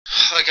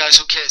Hi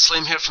guys, okay, it's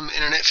Liam here from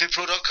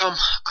internetfitpro.com.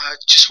 I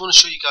just want to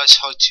show you guys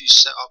how to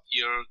set up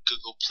your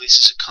Google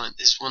Places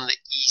account. This is one of the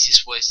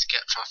easiest ways to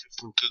get traffic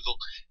from Google,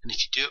 and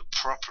if you do it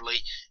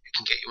properly, it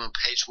can get you on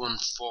page one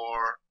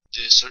for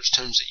the search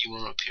terms that you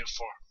want to appear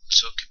for.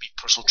 So it could be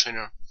personal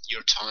trainer,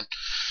 your town.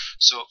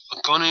 So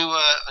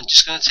I'm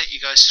just going to take you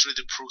guys through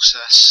the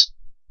process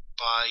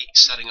by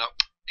setting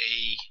up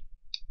a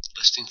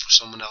listing for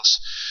someone else.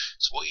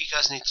 So what you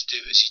guys need to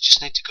do is you just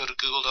need to go to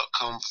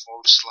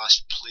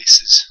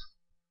google.com/places.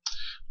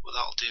 What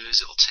that'll do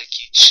is it'll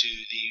take you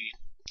to the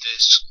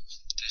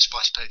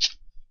splash page.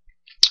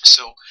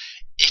 So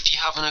if you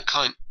have an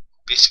account,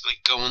 basically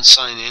go and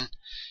sign in.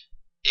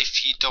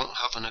 If you don't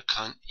have an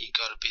account, you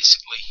gotta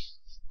basically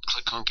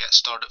click on get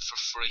started for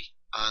free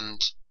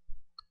and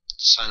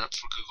sign up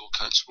for Google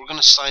accounts. We're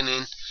gonna sign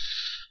in.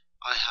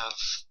 I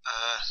have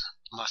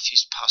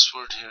Matthew's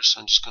password here, so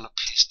I'm just going to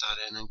paste that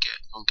in and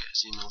get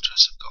his email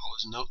address. I've got all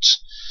his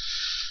notes.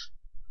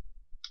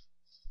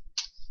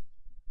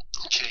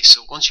 Okay,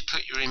 so once you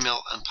put your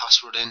email and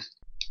password in,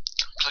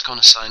 click on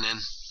a sign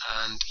in,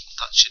 and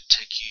that should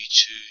take you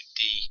to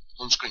the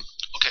home screen.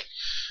 Okay,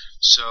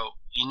 so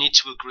you need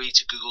to agree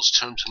to Google's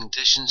terms and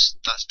conditions.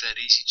 That's dead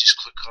easy. Just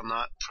click on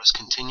that, press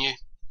continue.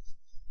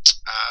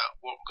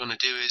 What we're going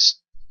to do is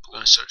we're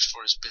going to search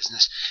for his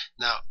business.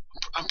 Now,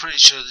 I'm pretty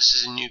sure this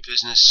is a new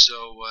business,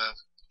 so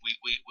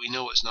we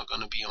know it's not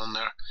going to be on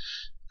there.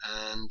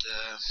 And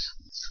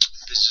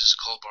business is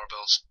called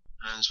Barbells.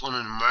 And there's one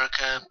in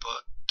America,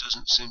 but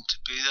doesn't seem to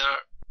be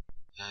there.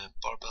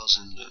 Barbells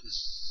in Luton.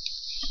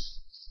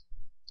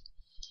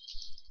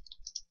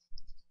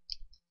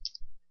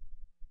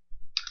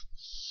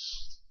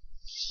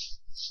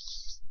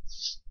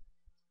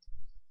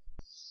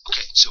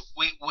 Okay, so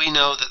we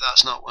know that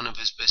that's not one of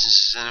his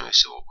businesses anyway,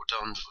 so what we're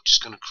doing is we're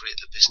just going to create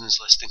the business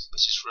listing,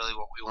 which is really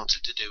what we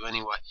wanted to do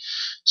anyway.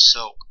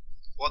 So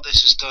what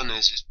this has done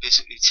is it's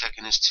basically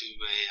taken us to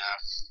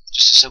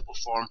just a simple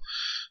form.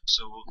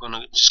 So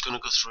we're just going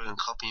to go through and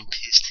copy and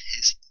paste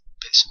his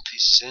bits and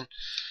pieces in.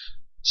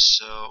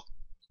 So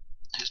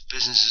his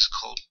business is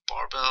called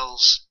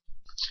Barbells.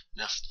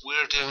 Now if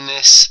we're doing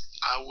this,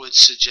 I would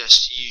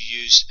suggest you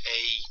use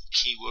a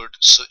keyword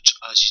such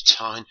as your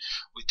town.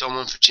 We've done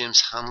one for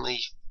James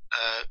Hanley,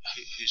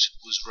 who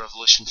was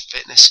Revolution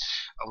Fitness,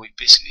 and we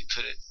basically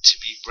put it to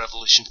be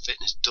Revolution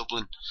Fitness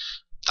Dublin.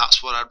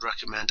 That's what I'd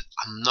recommend.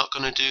 I'm not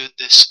going to do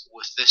this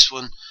with this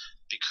one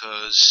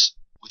because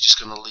we're just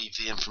going to leave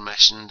the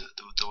information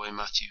the way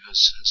Matthew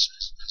has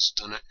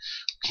done it.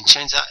 We can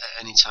change that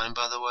at any time,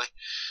 by the way.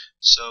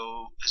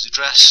 So his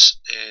address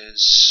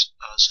is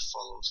as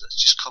follows. Let's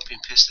just copy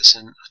and paste this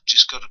in. I've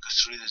just got to go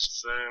through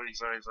this very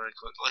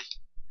quickly.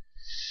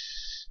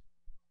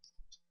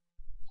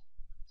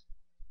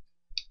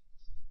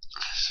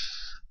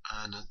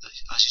 And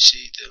as you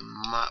see, the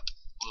map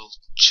will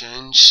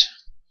change.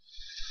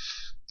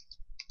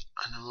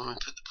 And then when we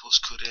put the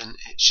postcode in,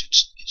 it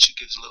should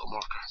give us a little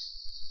marker.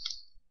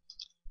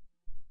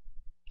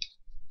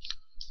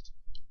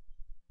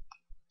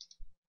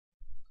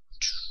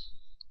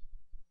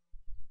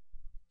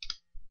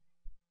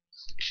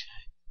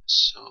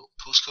 So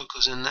postcode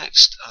goes in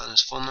next, and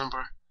his phone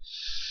number.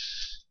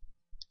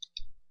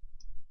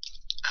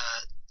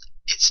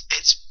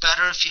 It's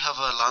better if you have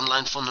a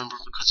landline phone number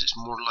because it's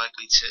more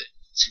likely to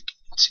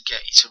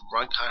get you to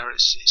rank higher.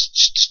 It's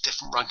just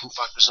different ranking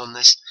factors on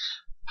this.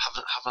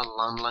 Having a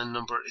landline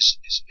number is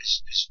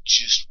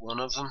just one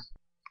of them.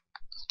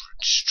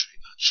 Bridge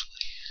Street,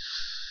 actually.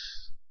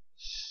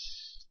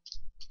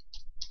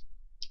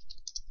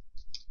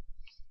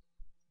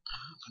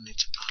 I'm going to need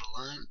to add a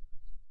line.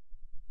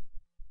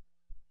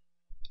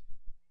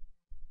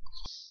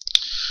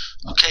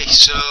 Okay,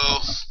 so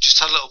just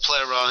had a little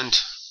play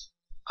around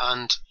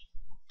and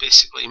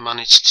basically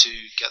managed to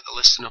get the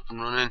listing up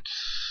and running.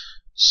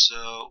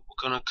 So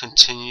we're going to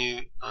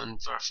continue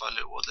and verify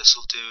that what this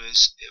will do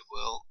is it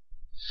will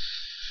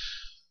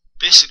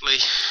basically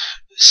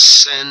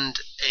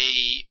send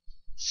a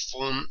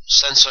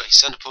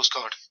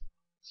postcard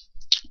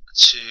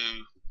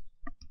to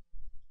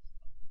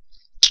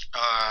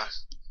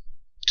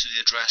the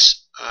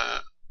address.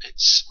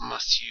 It's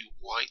Matthew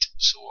White.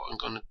 So what I'm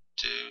going to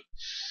do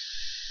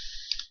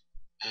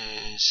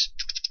is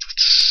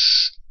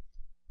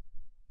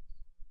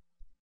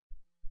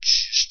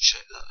just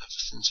check that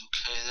everything's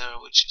okay there,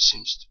 which it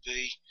seems to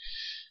be.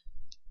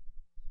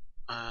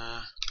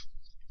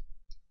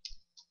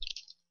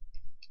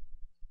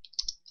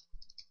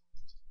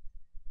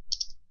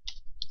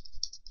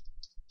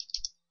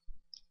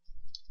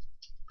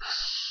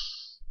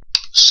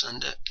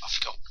 Send it. Off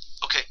you go.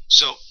 Okay,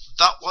 so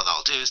what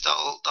that'll do is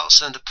that'll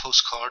send a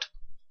postcard,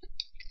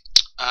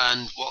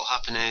 and what'll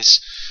happen is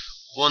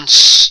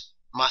once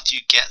Matthew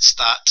gets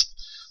that,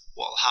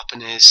 what'll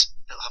happen is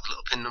it'll have a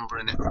little pin number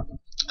in it,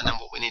 and then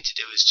what we need to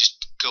do is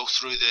just go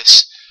through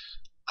this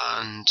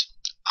and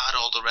add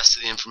all the rest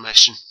of the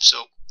information.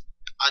 So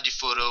add your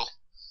photo,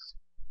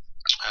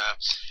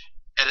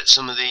 edit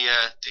some of the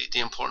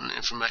important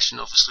information.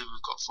 Obviously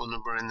we've got phone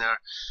number in there,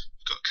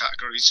 we've got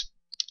categories.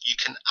 You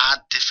can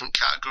add different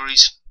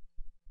categories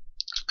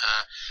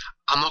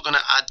I'm not going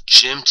to add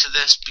gym to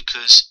this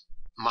because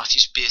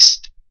Matthew's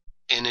based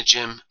in a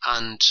gym,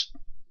 and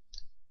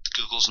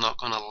Google's not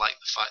going to like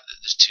the fact that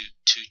there's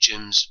two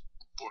gyms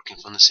working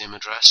from the same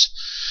address.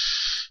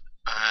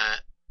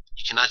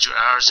 You can add your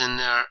hours in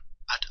there.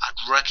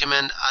 I'd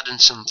recommend adding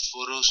some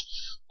photos.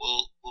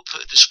 We'll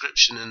put a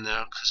description in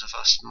there because I've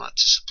asked Matt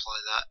to supply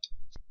that.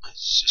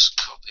 Let's just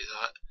copy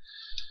that.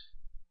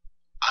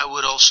 I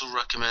would also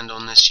recommend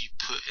on this you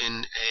put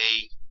in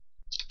a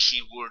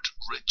keyword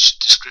rich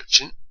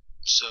description.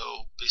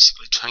 So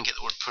basically try and get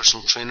the word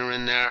personal trainer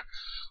in there,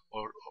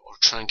 or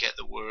try and get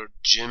the word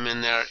gym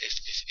in there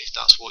if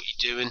that's what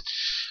you're doing.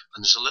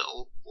 And there's a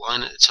little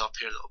line at the top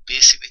here that will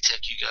basically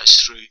take you guys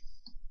through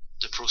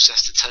the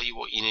process to tell you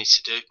what you need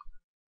to do.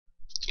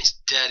 It's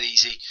dead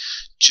easy.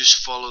 Just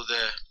follow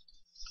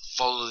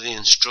the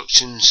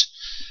instructions,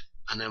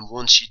 and then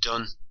once you're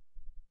done,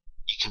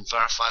 you can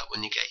verify it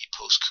when you get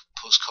your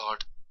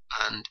postcard,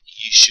 and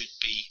you should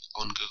be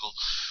on Google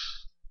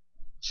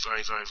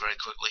very, very, very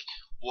quickly.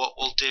 What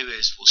we'll do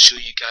is we'll show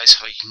you guys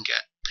how you can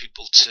get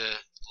people to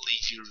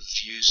leave your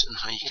reviews and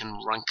how you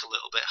can rank a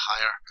little bit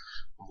higher.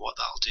 And what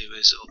that'll do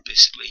is it'll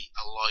basically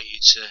allow you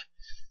to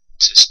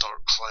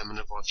start climbing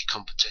above your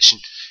competition.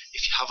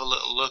 If you have a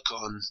little look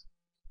on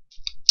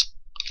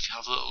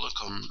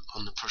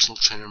the Personal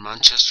Trainer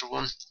Manchester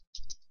one,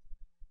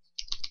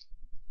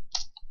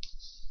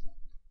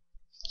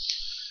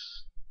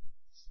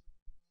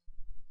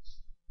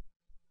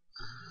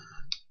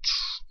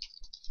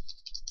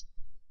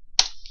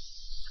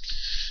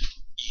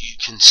 you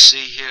can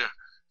see here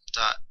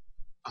that,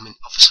 I mean,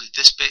 obviously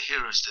this bit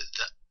here is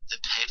the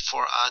paid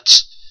for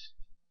ads,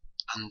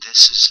 and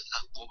this is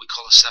what we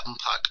call a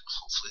 7-pack.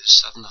 Hopefully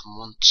there's 7 of them.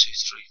 1, 2,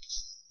 3,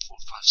 4,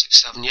 5,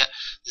 6, 7. Yeah,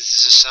 this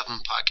is a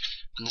 7-pack,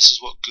 and this is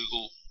what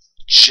Google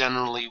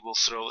generally will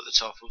throw at the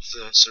top of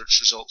the search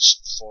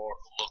results for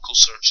local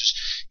searches.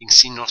 You can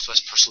see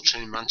Northwest Personal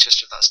Training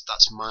Manchester.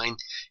 That's mine.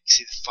 You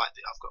see the fact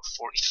that I've got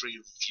 43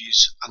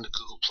 reviews and a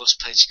Google Plus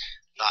page.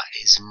 That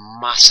is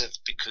massive,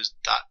 because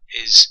that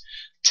is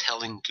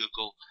telling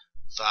Google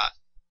that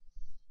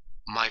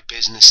my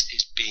business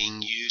is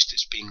being used,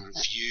 it's being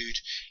reviewed,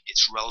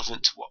 it's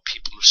relevant to what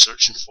people are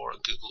searching for,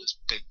 and Google is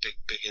big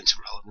into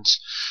relevance.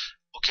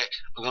 Okay,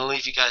 I'm going to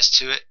leave you guys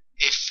to it.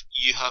 If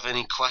you have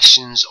any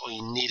questions or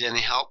you need any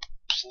help,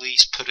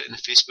 please put it in the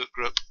Facebook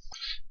group,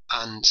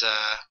 and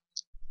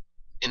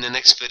in the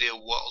next video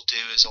what I'll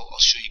do is I'll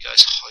show you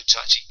guys how to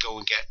actually go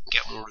and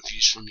get more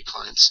reviews from your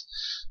clients.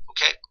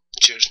 Okay,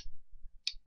 cheers.